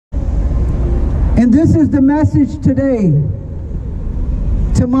And this is the message today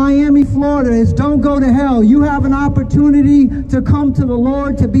to Miami, Florida, is don't go to hell. You have an opportunity to come to the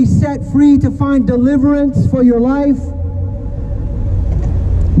Lord, to be set free, to find deliverance for your life.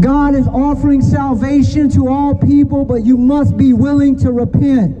 God is offering salvation to all people, but you must be willing to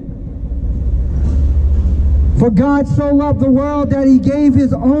repent. For God so loved the world that he gave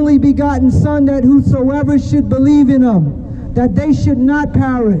his only begotten Son, that whosoever should believe in him, that they should not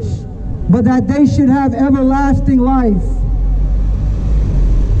perish, but that they should have everlasting life.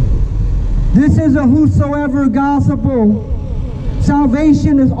 This is a whosoever gospel.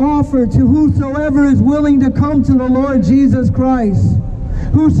 Salvation is offered to whosoever is willing to come to the Lord Jesus Christ.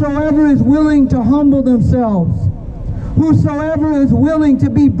 Whosoever is willing to humble themselves. Whosoever is willing to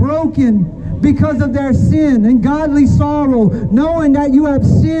be broken because of their sin and godly sorrow, knowing that you have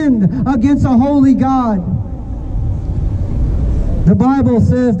sinned against a holy God. The Bible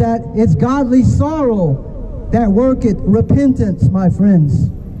says that it's godly sorrow that worketh repentance, my friends.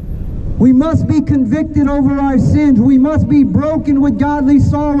 We must be convicted over our sins. We must be broken with godly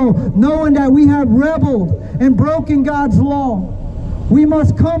sorrow, knowing that we have rebelled and broken God's law. We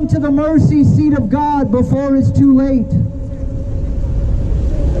must come to the mercy seat of God before it's too late.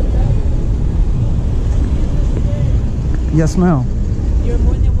 Yes, ma'am. You're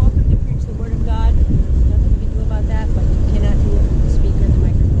more than welcome to preach the Word of God. Nothing we can do about that, but you cannot do it with the speaker and the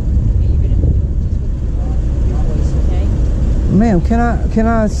microphone. Okay, you're going to have to do it just with your voice, okay? Ma'am,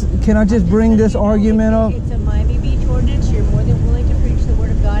 can I just bring this argument up? It's a Miami Beach ordinance. You're more than willing to preach the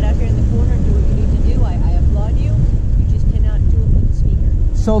Word of God out here in the corner. Do what you need to do. I applaud you. You just cannot do it with the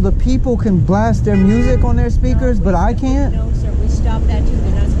speaker. So the people can blast their music on their speakers, but I can't? No, sir. We stop that too.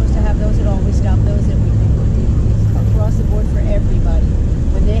 They're not supposed to have those at all. We stop those and we across the board for everybody.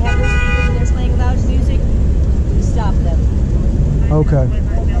 When they have those speakers and they're playing loud music, we stop them.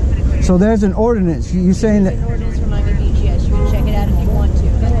 Okay. So there's an ordinance. You're saying that... There's an ordinance for Miami Beach, yes. You can check it out if you want to.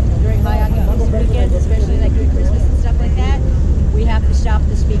 During high occupancy weekends, especially like during Christmas and stuff like that, we have to stop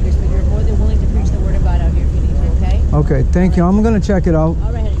the speakers, but you're more than willing to preach the Word of God out here if you need to, okay? Okay, thank you. I'm going to check it out.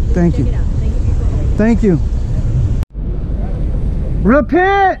 All right, honey. Thank you. Check it out. Thank you.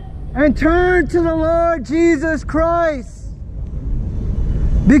 Repent and turn to the Lord Jesus Christ,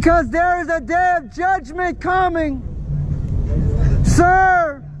 because there is a day of judgment coming.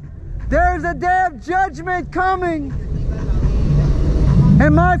 Sir, there is a day of judgment coming.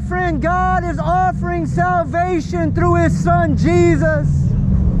 And my friend, God is offering salvation through his Son Jesus.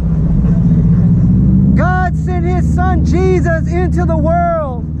 God sent his Son Jesus into the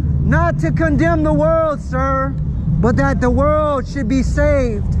world, not to condemn the world, sir, but that the world should be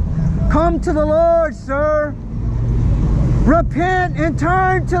saved. Come to the Lord, sir. Repent and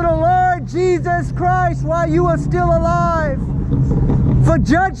turn to the Lord Jesus Christ while you are still alive. For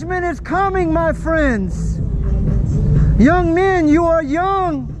judgment is coming, my friends. Young men, you are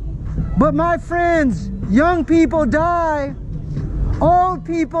young. But my friends, young people die. Old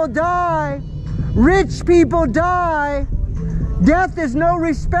people die. Rich people die. Death is no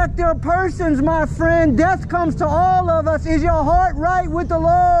respecter of persons, my friend. Death comes to all of us. Is your heart right with the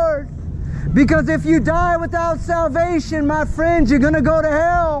Lord? Because if you die without salvation, my friends, you're going to go to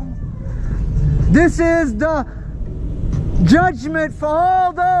hell. This is the judgment for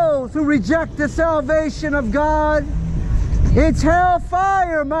all those who reject the salvation of God. It's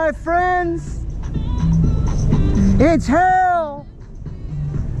hellfire, my friends. It's hell.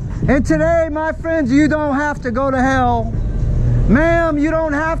 And today, my friends, you don't have to go to hell. Ma'am, you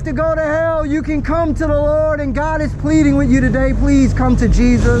don't have to go to hell. You can come to the Lord, and God is pleading with you today. Please come to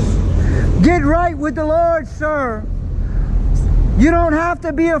Jesus. Get right with the Lord, sir. You don't have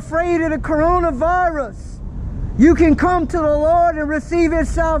to be afraid of the coronavirus. You can come to the Lord and receive his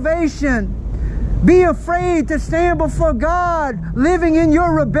salvation. Be afraid to stand before God living in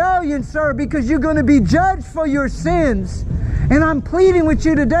your rebellion, sir, because you're going to be judged for your sins. And I'm pleading with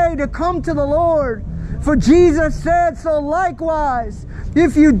you today to come to the Lord. For Jesus said so likewise.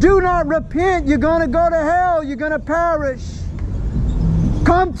 If you do not repent, you're going to go to hell. You're going to perish.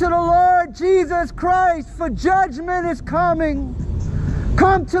 Come to the Lord Jesus Christ, for judgment is coming.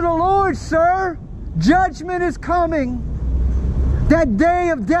 Come to the Lord, sir. Judgment is coming. That day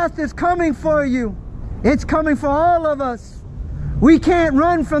of death is coming for you. It's coming for all of us. We can't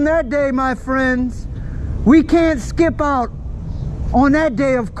run from that day, my friends. We can't skip out on that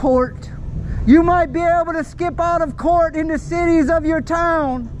day of court. You might be able to skip out of court in the cities of your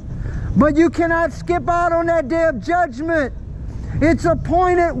town, but you cannot skip out on that day of judgment. It's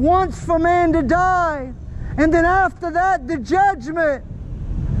appointed once for man to die, and then after that, the judgment.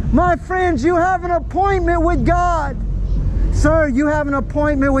 My friends, you have an appointment with God. Sir, you have an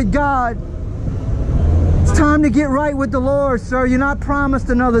appointment with God. Time to get right with the Lord, sir. You're not promised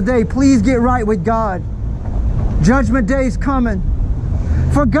another day. Please get right with God. Judgment day is coming.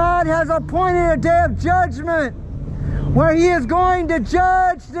 For God has appointed a day of judgment where He is going to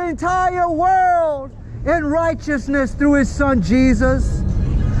judge the entire world in righteousness through His Son Jesus.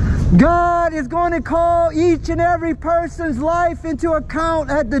 God is going to call each and every person's life into account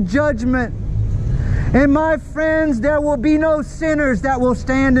at the judgment. And my friends, there will be no sinners that will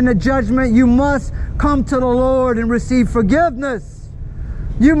stand in the judgment. You must come to the Lord and receive forgiveness.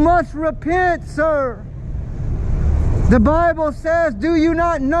 You must repent, sir. The Bible says, do you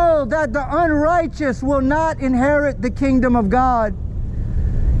not know that the unrighteous will not inherit the kingdom of God?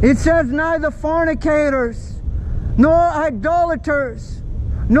 It says neither fornicators, nor idolaters,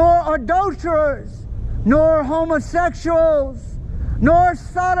 nor adulterers, nor homosexuals, nor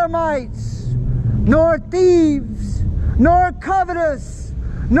sodomites, nor thieves, nor covetous,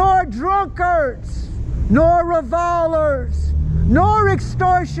 nor drunkards, nor revilers, nor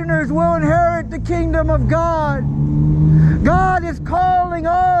extortioners will inherit the kingdom of God. God is calling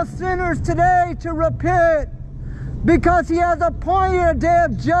all sinners today to repent, because He has appointed a day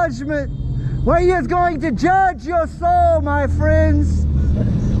of judgment where He is going to judge your soul, my friends,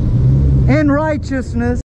 in righteousness.